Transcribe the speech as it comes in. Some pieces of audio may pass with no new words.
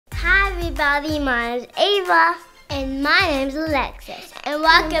everybody, my name's Ava. And my name's Alexis. And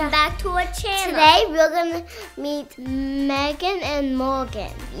welcome back to our channel. Today we're gonna meet Megan and Morgan.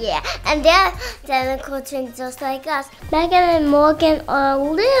 Yeah, and they're identical twins just like us. Megan and Morgan are a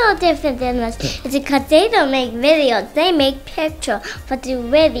little different than us. It's because they don't make videos, they make pictures, but they're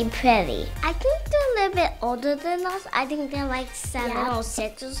really pretty. I think they're a little bit older than us. I think they're like 7 or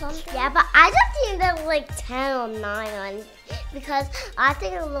 6 or something. Yeah, but I just think they're like 10 or 9 or anything. Because I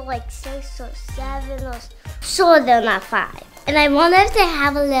think it was like 6 or 7 or so they're not 5. And I wonder if they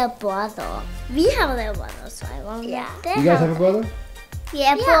have a little brother. We have a little brother, so I wonder if they You guys have a brother?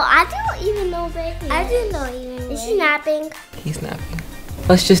 Yeah, but I don't even know where he is. I didn't know even. Is he napping? He's napping.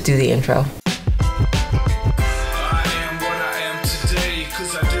 Let's just do the intro.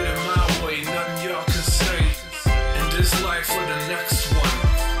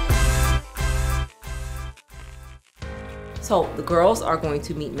 So the girls are going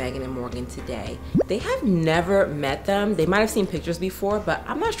to meet Megan and Morgan today. They have never met them. They might have seen pictures before, but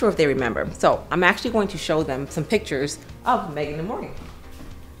I'm not sure if they remember. So I'm actually going to show them some pictures of Megan and Morgan.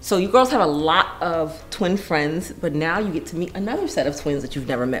 So you girls have a lot of twin friends, but now you get to meet another set of twins that you've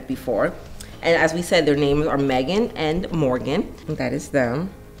never met before. And as we said, their names are Megan and Morgan. And that is them.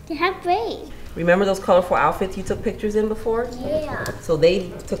 They have braids. Remember those colorful outfits you took pictures in before? Yeah. So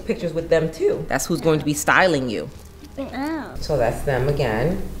they took pictures with them too. That's who's going to be styling you. Oh. So that's them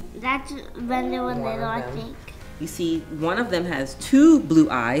again. That's when they were little, I think. You see, one of them has 2 blue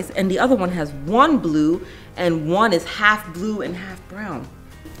eyes, and the other one has 1 blue, and one is half blue and half brown.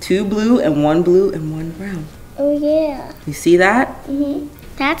 2 blue and 1 blue and 1 brown. Oh yeah. You see that? Mm-hmm.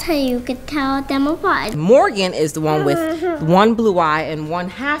 That's how you could tell them apart. Morgan is the one with 1 blue eye and 1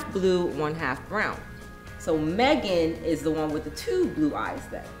 half blue, 1 half brown. So Megan is the one with the 2 blue eyes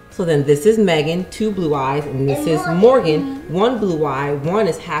then. So then this is Megan, 2 blue eyes, and this is Morgan, 1 blue eye, 1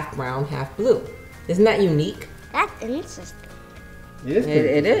 is half brown, half blue. Isn't that unique? That's interesting. It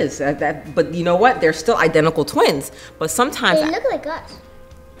is. It is. But you know what? They're still identical twins. But sometimes They look like us.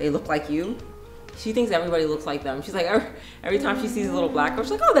 they look like you. She thinks everybody looks like them. She's like, every time she sees a little black girl,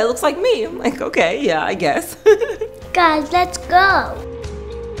 she's like, oh, that looks like me. I'm like, okay, yeah, I guess. Guys, let's go.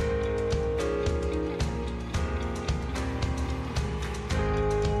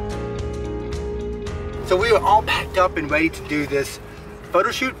 So we are all packed up and ready to do this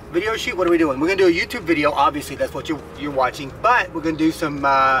photo shoot, video shoot. What are we doing? We're gonna do a YouTube video. Obviously, that's what you're watching. But we're gonna do some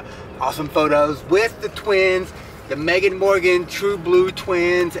awesome photos with the twins, the Megan Morgan TrueBlue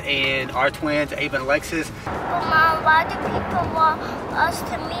Twins, and our twins, Ava and Alexis. But Mom, why do people want us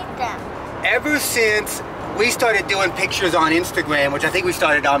to meet them? Ever since we started doing pictures on Instagram, which I think we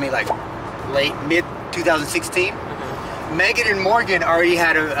started on mid 2016. Megan and Morgan already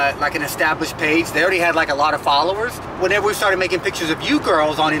had like an established page. They already had like a lot of followers. Whenever we started making pictures of you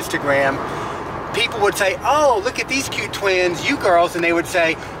girls on Instagram, people would say, oh, look at these cute twins, you girls. And they would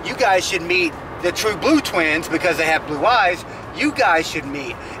say, you guys should meet the TrueBlue Twins because they have blue eyes. You guys should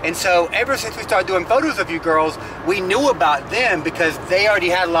meet. And so ever since we started doing photos of you girls, we knew about them because they already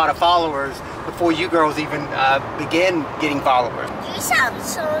had a lot of followers before you girls even began getting followers. You sound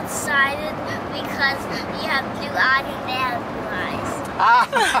so excited because you have blue eyes and they have blue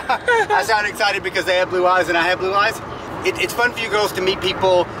eyes. I sound excited because they have blue eyes and I have blue eyes. It's fun for you girls to meet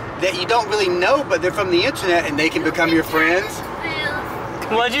people that you don't really know, but they're from the internet and they can become your friends.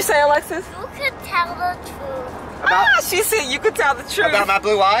 What'd you say, Alexis? You could tell the truth. She said you could tell the truth. About my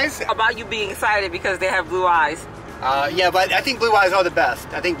blue eyes? About you being excited because they have blue eyes. Yeah, but I think blue eyes are the best.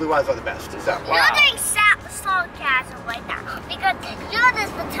 I think blue eyes are the best. So, wow. You're doing sarcasm right now because you're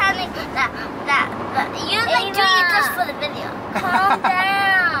just pretending that you're like doing it just for the video. Calm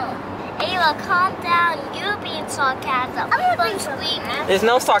down. Ava, calm down. You're being sarcasm. I'm being sarcastic. There's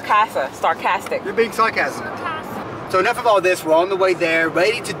no sarcastic. You're being sarcasm. So enough of all this. We're on the way there,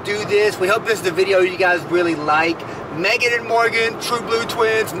 ready to do this. We hope this is the video you guys really like. Megan and Morgan, TrueBlue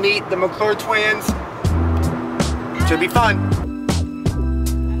Twins, meet the McClure Twins. Should be fun.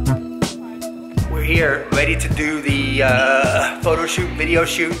 We're here, ready to do the photo shoot, video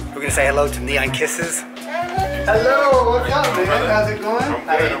shoot. We're gonna say hello to Neon Kisses. Hello, what's up, man? How's it going?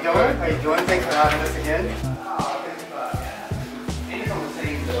 How you doing? How you doing? Thanks for having us again.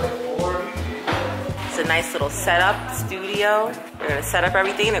 It's a nice little setup studio. They're gonna set up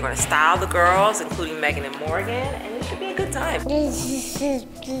everything. They're gonna style the girls, including Megan and Morgan, and it should be a good time.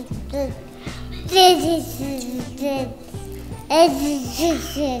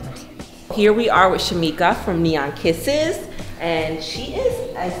 Here we are with Shamika from Neon Kisses, and she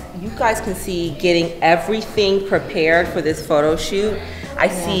is, as you guys can see, getting everything prepared for this photo shoot. I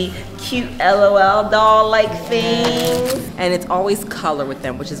see cute LOL doll-like things. And it's always color with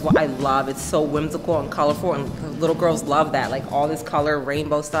them, which is what I love. It's so whimsical and colorful, and little girls love that. Like all this color,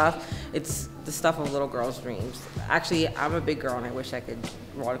 rainbow stuff. It's the stuff of little girls' dreams. Actually, I'm a big girl and I wish I could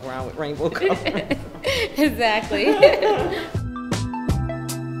walk around with rainbow color. Exactly.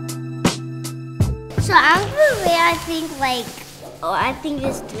 So I'm gonna wear, I think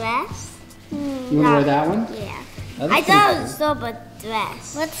this dress. You wanna wear that one? Yeah. That I looks thought it pretty was so but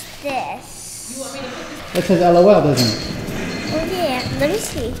dress. What's this? That says LOL, doesn't it? Oh yeah, let me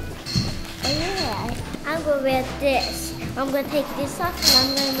see. Oh yeah, I'm gonna wear this. I'm gonna take this off and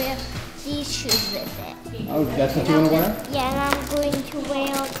I'm gonna wear these shoes with it. Oh, that's what you want to wear? Yeah, and I'm going to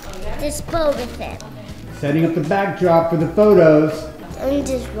wear this bow with it. Setting up the backdrop for the photos. And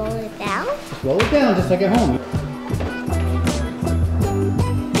just roll it down. Just roll it down just like at home.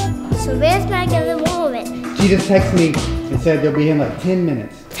 So where's my other woman? She just texted me and said they'll be in like 10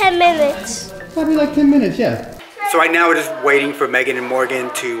 minutes. 10 minutes. Probably like 10 minutes, yeah. So right now we're just waiting for Megan and Morgan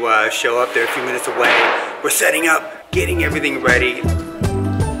to show up. They're a few minutes away. We're setting up, getting everything ready.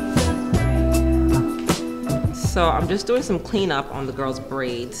 So I'm just doing some cleanup on the girls'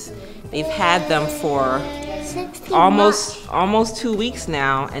 braids. They've had them for almost 2 weeks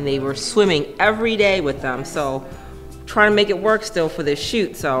now, and they were swimming every day with them. So trying to make it work still for this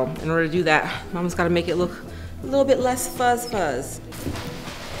shoot. So in order to do that, Mama's got to make it look a little bit less fuzz.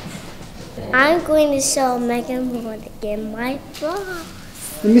 I'm going to show Megan Morgan my bra.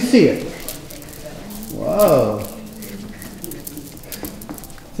 Let me see it. Whoa.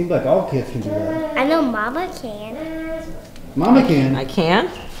 Seems like all kids can do that. I know Mama can. Mama can. I can.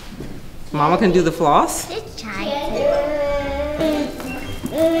 Mama can do the floss. Just try to.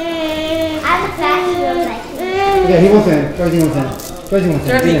 I'm a fast girl. Yeah, he wants in. Jersey wants in. Jersey wants in.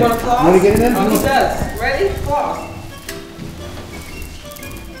 Jersey, you want to floss? You want to get in there? Oh, he does. Ready? Floss.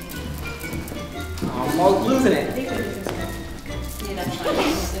 Almost losing it.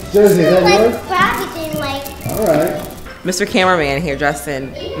 Jersey, is that yours? Like, All right. Mr. Cameraman here dressed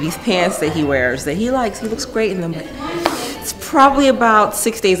in these pants that he wears that he likes. He looks great in them, but it's probably about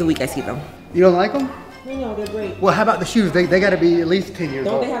 6 days a week I see them. You don't like them? No, they're great. Well, how about the shoes? They got to be at least 10 years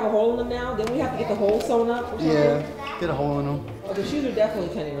Don't old. they have a hole in them now? Then we have to get the hole sewn up or something? Yeah, get a hole in them. Oh, the shoes are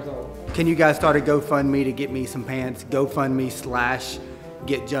definitely 10 years old. Can you guys start a GoFundMe to get me some pants? GoFundMe /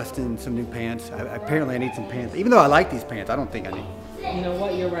 get Justin some new pants. Apparently I need some pants. Even though I like these pants, I don't think I need. You know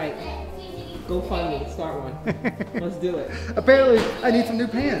what? You're right. GoFundMe, start one. Let's do it. Apparently I need some new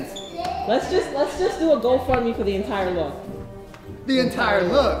pants. Let's just do a GoFundMe for the entire look. The entire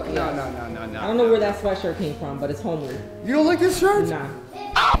look? No. I don't know where that sweatshirt came from, but it's homely. You don't like this shirt? Nah.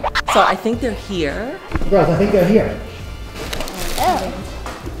 So I think they're here. Girls, I think they're here. oh.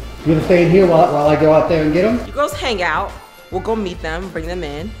 You gonna stay in here while I go out there and get them? You girls hang out. We'll go meet them, bring them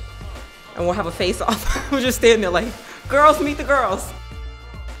in, and we'll have a face-off. We'll just stand there like, girls meet the girls.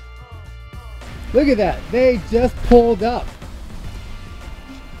 Look at that. They just pulled up.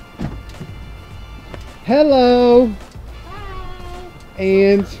 Hello. Hi.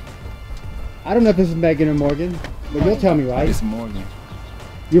 And I don't know if this is Megan or Morgan, but you'll tell me, right? It's Morgan.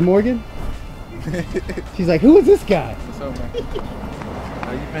 You're Morgan? She's like, who is this guy? What's up, man?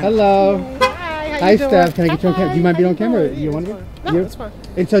 How you been? Hello. Hi, Steph. Can I get you on camera? Do you mind being on camera? Yeah, You want to? No, it's fine.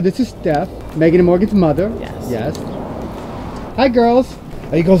 And so this is Steph, Megan and Morgan's mother. Yes. Yes. Hi, girls.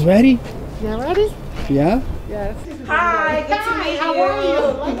 Are you girls ready? You ready? Yeah? Yes. Hi, good to meet you. How are you?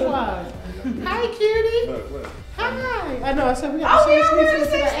 Likewise. Hi, cutie. Look. Hi. I know. I said we got to share sneakers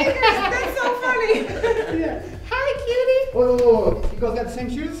today. That's so funny. Yeah. Hi, cutie. Whoa. You guys got the same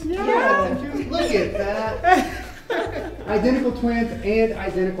shoes? Yeah. Same shoes? Look at that. Identical twins and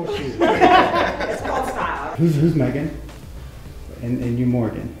identical shoes. It's called style. Who's Megan? And you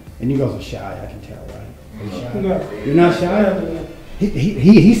Morgan. And you girls are shy, I can tell, right? Are you shy? No. You're not shy?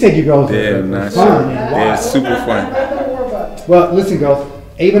 He said you girls They're were not fun. shy. and They're wild. super fun. Well, listen, girls.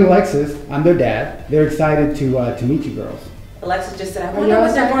 Ava and Alexis, I'm their dad. They're excited to meet you girls. Alexis just said, I wonder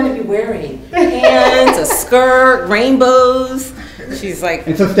what they're going to be wearing. Pants, a skirt, rainbows. She's like,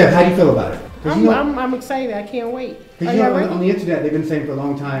 And so, Steph, how do you feel about it? 'Cause you know, I'm excited. I can't wait. Are you you know, ready? on the internet, they've been saying for a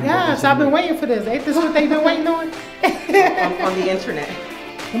long time. that Yes, they I've been should waiting for this. Ain't this what they've been waiting on? on the internet. meet.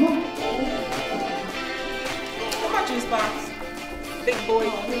 Come on. Come on, juice box. Big boy.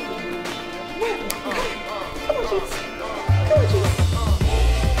 Come on, juice. Come on, juice.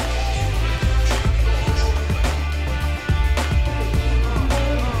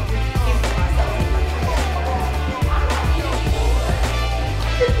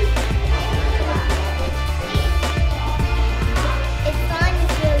 It's fun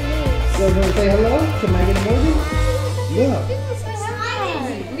if you're loose. You guys want to say hello to Megan and Morgan? Yeah. Hi,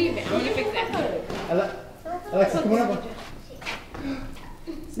 Alexa, come on over.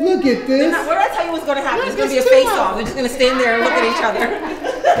 Look at this. What did I tell you was going to happen? It's going to be a face-off. They're just going to stand there and look at each other.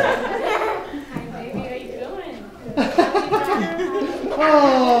 Hi, baby. How you doing?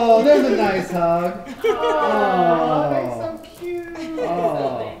 Oh, there's a nice hug. Oh, that's so cute.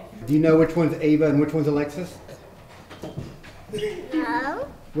 Oh. Do you know which one's Ava and which one's Alexis? No.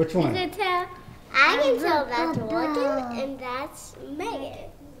 Which one? You can tell. I can tell that's Morgan and that's Megan.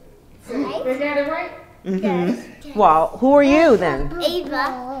 Right? They got it right? Yes. Well, who are you then?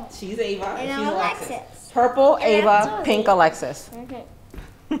 Ava She's Ava and and she's Alexis. Alexis. Purple, And Ava, that's pink, Alexis.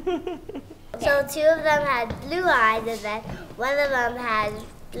 So two of them had blue eyes and then one of them has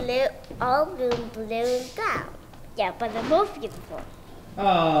blue, all blue and brown. Yeah, but they're both beautiful.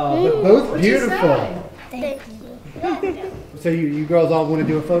 Oh, they're both beautiful. Thank you. So you girls all want to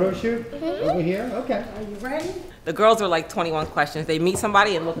do a photo shoot over here? Okay. Are you ready? The girls are like 21 questions. They meet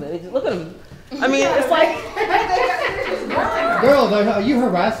somebody and look at them. They just look at them. I mean, it's like. Girls, are you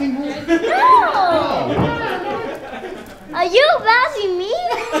harassing her? No! Are you harassing me?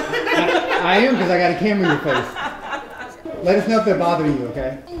 I am because I got a camera in your face. Let us know if they're bothering you,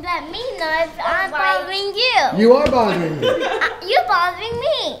 okay? Let me know if I'm bothering you. You are bothering me. You're bothering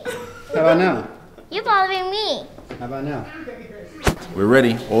me. How about now? You're bothering me. How about now? We're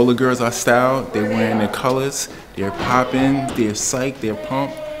ready. All the girls are styled. They're wearing their colors. They're popping. They're psyched. They're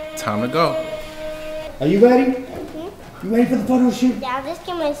pumped. Time to go. Are you ready? You ready for the photo shoot? Yeah, I'll just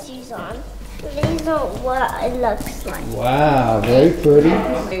get my shoes on. These are what it looks like. Wow, very pretty.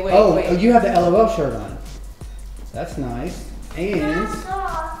 Wait, Oh, wait. you have the LOL shirt on. That's nice. And,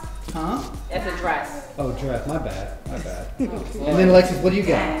 huh? It's a dress. Oh, dress. My bad. My bad. And then Alexis, what do you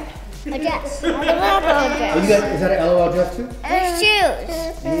got? A dress. A little Oh, dress. you got? Is that an LOL dress too? And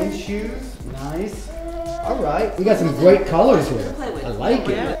shoes. And shoes. Nice. All right. We got some great colors here. I like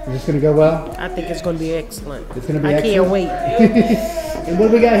it. Is this gonna go well? I think it's going to be excellent. It's gonna be I excellent. can't wait. And what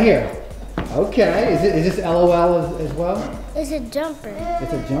do we got here? Okay. Is this LOL as well? It's a jumper.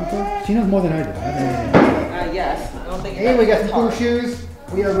 It's a jumper. She knows more than I do. I haven't even done Yes. I don't think And we got some cool shoes.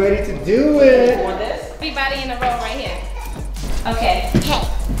 We are ready to do it. Want this? Everybody in a row right here. Okay. Okay.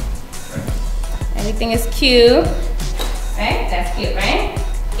 Everything is cute. Right? That's cute, right?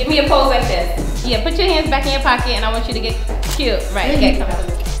 Give me a pose like this. Yeah, put your hands back in your pocket and I want you to get cute. Right, get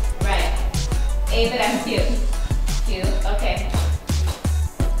comfortable. Right. Ava, that's cute. Cute, okay.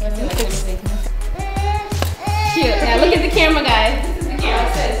 Let me see. Cute. Now look at the camera, guys. This is the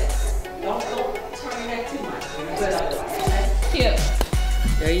camera, sis. Don't turn your neck too much. Good Cute.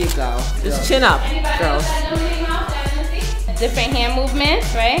 There you go. Just chin up, Anybody girls. else that know anything else that I didn't see? Different hand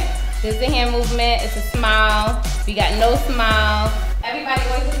movements, right? This is the hand movement. It's a smile. We got no smile. Everybody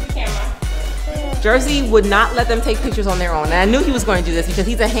always look at the camera. Jersey would not let them take pictures on their own. And I knew he was going to do this because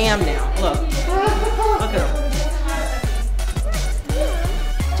he's a ham now. Look. Look at him.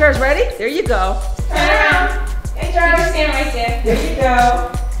 Jersey, ready? There you go. Turn around. Hey, George, stand right there. There you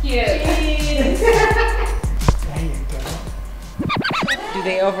go. Cute. Do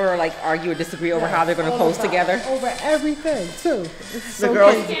they ever like argue or disagree over how they're going to pose together? Over everything, too. It's The so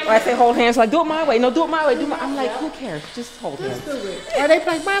girls, crazy. when I say hold hands, like do it my way. No, do it my way. I'm like, who cares? Just hold hands. Or they be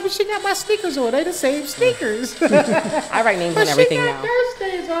like, Mommy, she got my sneakers on. They the same sneakers. I write names But on everything she now. got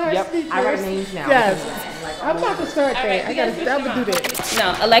Thursdays on her Yep, sneakers. I write names now. Yes. I'm about to start All that. right, I we gotta gotta, I'm gonna do that.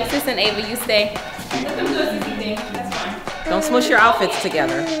 No, Alexis and Ava, you stay. Let them do a CC thing. That's fine. Don't smush your outfits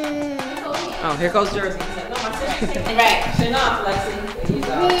together. Oh, here goes Jersey. Right. Chin up, Lexi. There you go.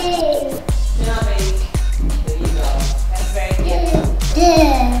 Yeah. Chin up, baby. There you go. That's very cute.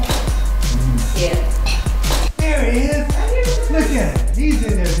 Yeah. There he is. Look at him. He's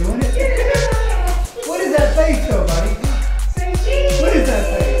in there doing it. What is that face though, buddy? What is that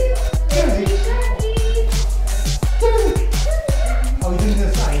face? Jersey. Oh, he's in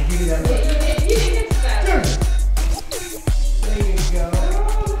this side. Give me that look. Jersey. There you go.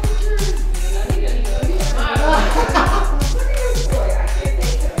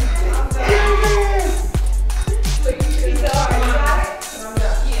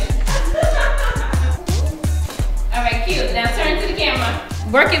 All right, cute. Now turn to the camera.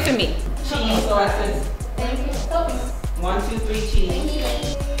 Work it for me. Cheese, Alexis. 1, 2, 3,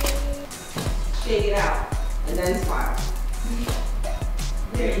 cheese. Shake it out. And then smile.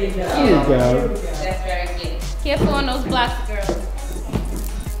 There you go. There you go. That's very cute. Careful on those blocks, girls.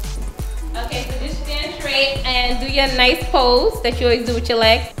 Okay, so just stand straight and do your nice pose that you always do with your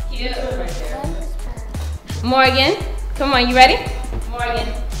legs. Cute. Morgan, come on, you ready? Morgan.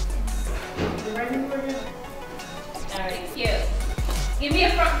 You ready, Morgan? All right, cute. Give me a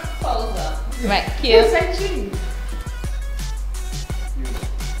front pose though. Right, cute. Say cheese.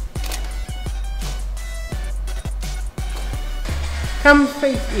 Come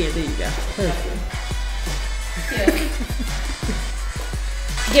face. Yeah, there you go. Perfect.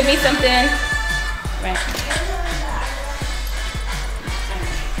 Give me something. Right.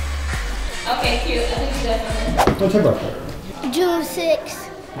 Okay, cute. I think you got something. What's your birthday? June 6th.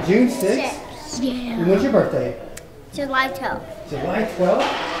 June 6th? Yeah. And when's your birthday? July 12th. July 12th?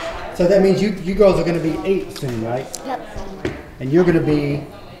 So that means you girls are going to be 8 soon, right? Yep. And you're going to be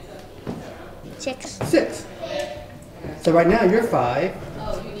 6. 6. So right now you're 5,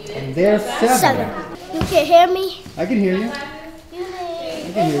 and they're 7. You can hear me? I can hear you.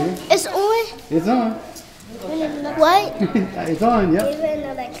 I can hear you. It's on? It's on. What? It's on, yep. Even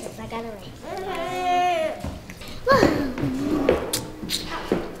Alexis, I got it right.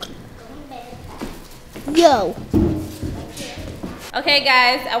 Yo. Okay,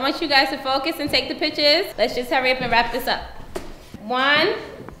 guys, I want you guys to focus and take the pictures. Let's just hurry up and wrap this up. 1,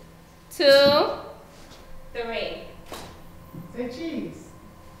 2, 3. Say cheese.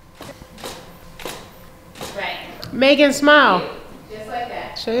 Right. Megan, smile. Just like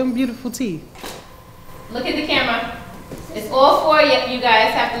that. Show them beautiful teeth. Look at the camera. It's all 4 of you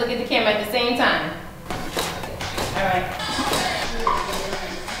guys have to look at the camera at the same time. All right.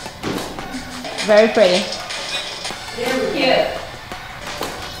 Very pretty. Cute.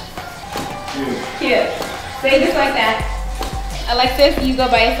 Cute. Stay just like that. Alexis, you go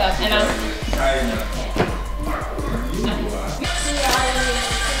by yourself, and I'm.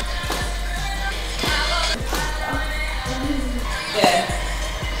 Good.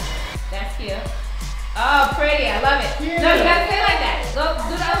 That's cute. Oh, pretty. I love it. No, you gotta stay like that. Go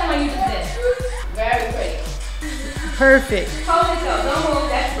do the other one you just did. Very pretty. Perfect. Hold it though. Don't move.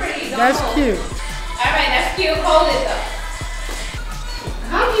 That's pretty. Don't That's move. cute. All right, that's cute. Hold it though.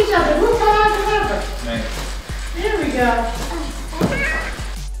 Hug each other. Who come together? There we go.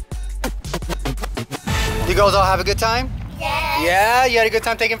 You girls all have a good time? Yeah. Yeah? You had a good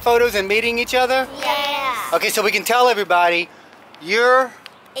time taking photos and meeting each other? Yeah. Okay, so we can tell everybody, you're...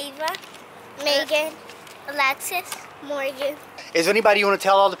 Ava, Megan, Alexis, Morgan. Is there anybody you want to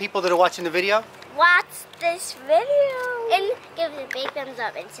tell all the people that are watching the video? Watch this video. And give it a big thumbs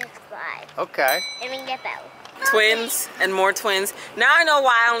up and subscribe. Okay. And ring that bell. Twins and more twins. Now I know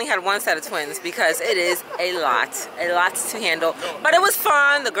why I only had 1 set of twins, because it is a lot to handle. But it was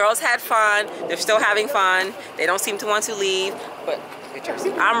fun. The girls had fun. They're still having fun. They don't seem to want to leave. But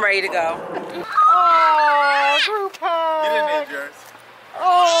I'm ready to go. Oh, group hug. Get in there, Jers. I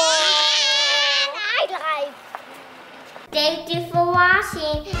live. Thank you for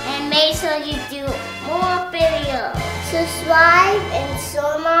watching, and make sure you do more videos. Subscribe and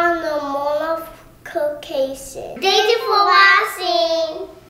turn on the notification. Thank you for watching.